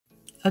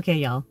Okay,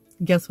 y'all,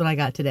 guess what I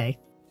got today?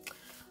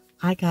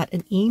 I got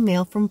an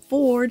email from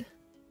Ford,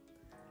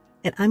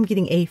 and I'm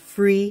getting a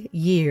free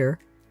year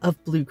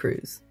of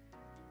BlueCruise.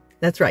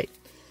 That's right.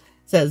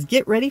 It says,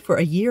 get ready for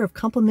a year of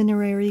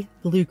complimentary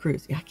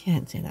BlueCruise. Yeah, I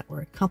can't say that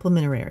word.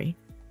 Complimentary.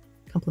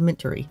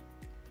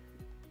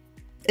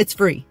 It's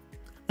free.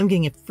 I'm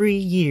getting a free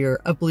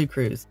year of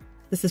BlueCruise.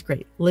 This is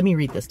great. Let me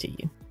read this to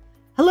you.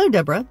 Hello,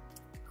 Deborah.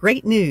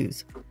 Great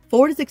news.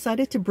 Ford is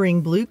excited to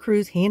bring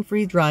BlueCruise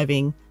hand-free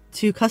driving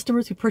to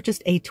customers who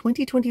purchased a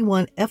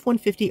 2021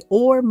 F-150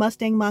 or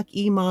Mustang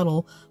Mach-E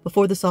model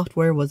before the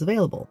software was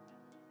available.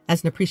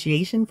 As an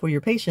appreciation for your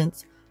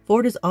patience,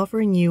 Ford is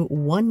offering you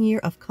 1 year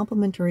of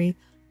complimentary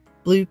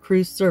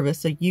BlueCruise service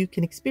so you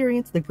can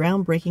experience the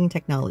groundbreaking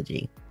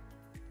technology.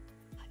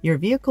 Your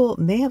vehicle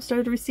may have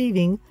started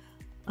receiving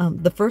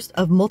the first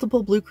of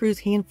multiple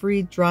BlueCruise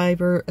hand-free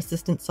driver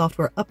assistance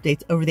software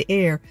updates over the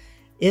air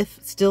if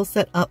still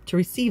set up to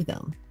receive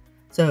them.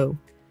 So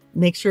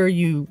make sure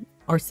you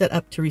are set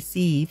up to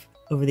receive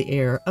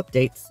over-the-air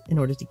updates in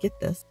order to get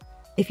this.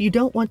 If you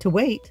don't want to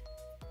wait,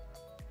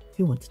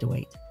 who wants to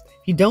wait?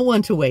 If you don't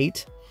want to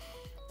wait,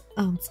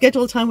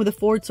 schedule a time with a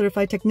Ford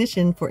certified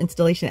technician for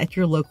installation at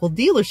your local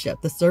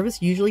dealership. The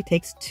service usually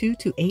takes 2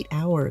 to 8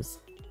 hours.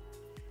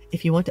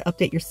 If you want to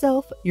update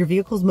yourself, your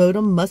vehicle's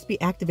modem must be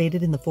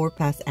activated in the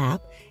FordPass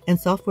app and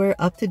software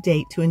up to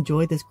date to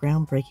enjoy this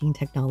groundbreaking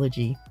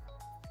technology.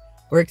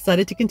 We're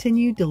excited to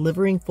continue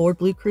delivering Ford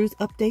BlueCruise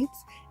updates.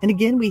 And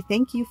again, we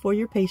thank you for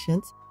your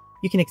patience.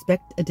 You can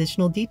expect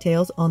additional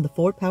details on the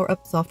Ford Power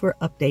Up software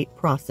update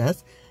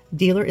process,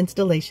 dealer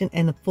installation,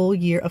 and a full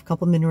year of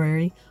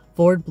complimentary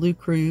Ford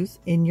BlueCruise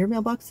in your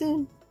mailbox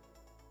soon.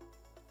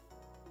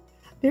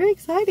 Very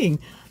exciting.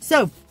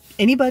 So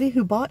anybody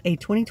who bought a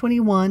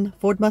 2021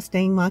 Ford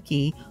Mustang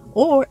Mach-E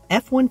or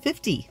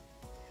F-150,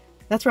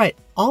 that's right,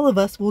 all of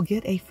us will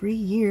get a free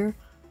year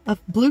of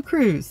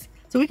BlueCruise.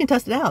 So we can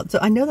test it out. So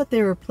I know that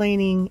they were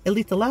planning, at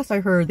least the last I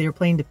heard, they were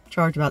planning to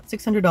charge about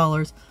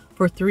 $600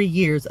 for 3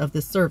 years of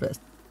this service.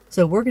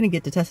 So we're going to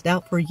get to test it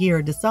out for a year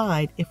and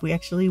decide if we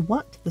actually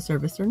want the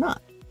service or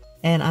not.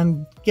 And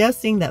I'm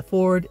guessing that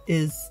Ford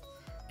is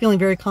feeling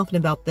very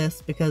confident about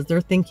this because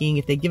they're thinking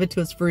if they give it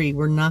to us free,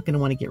 we're not going to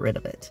want to get rid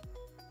of it.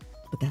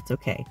 But that's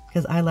okay,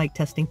 because I like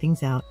testing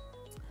things out.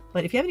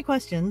 But if you have any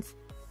questions,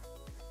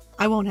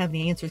 I won't have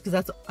any answers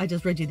because I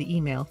just read you the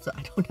email, so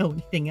I don't know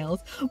anything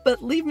else.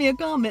 But leave me a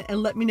comment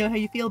and let me know how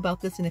you feel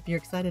about this and if you're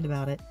excited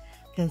about it,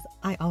 because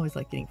I always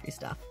like getting free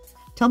stuff.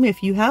 Tell me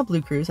if you have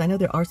BlueCruise. I know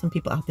there are some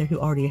people out there who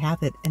already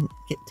have it and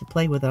get to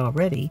play with it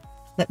already.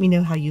 Let me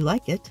know how you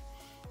like it,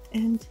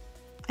 and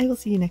I will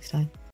see you next time.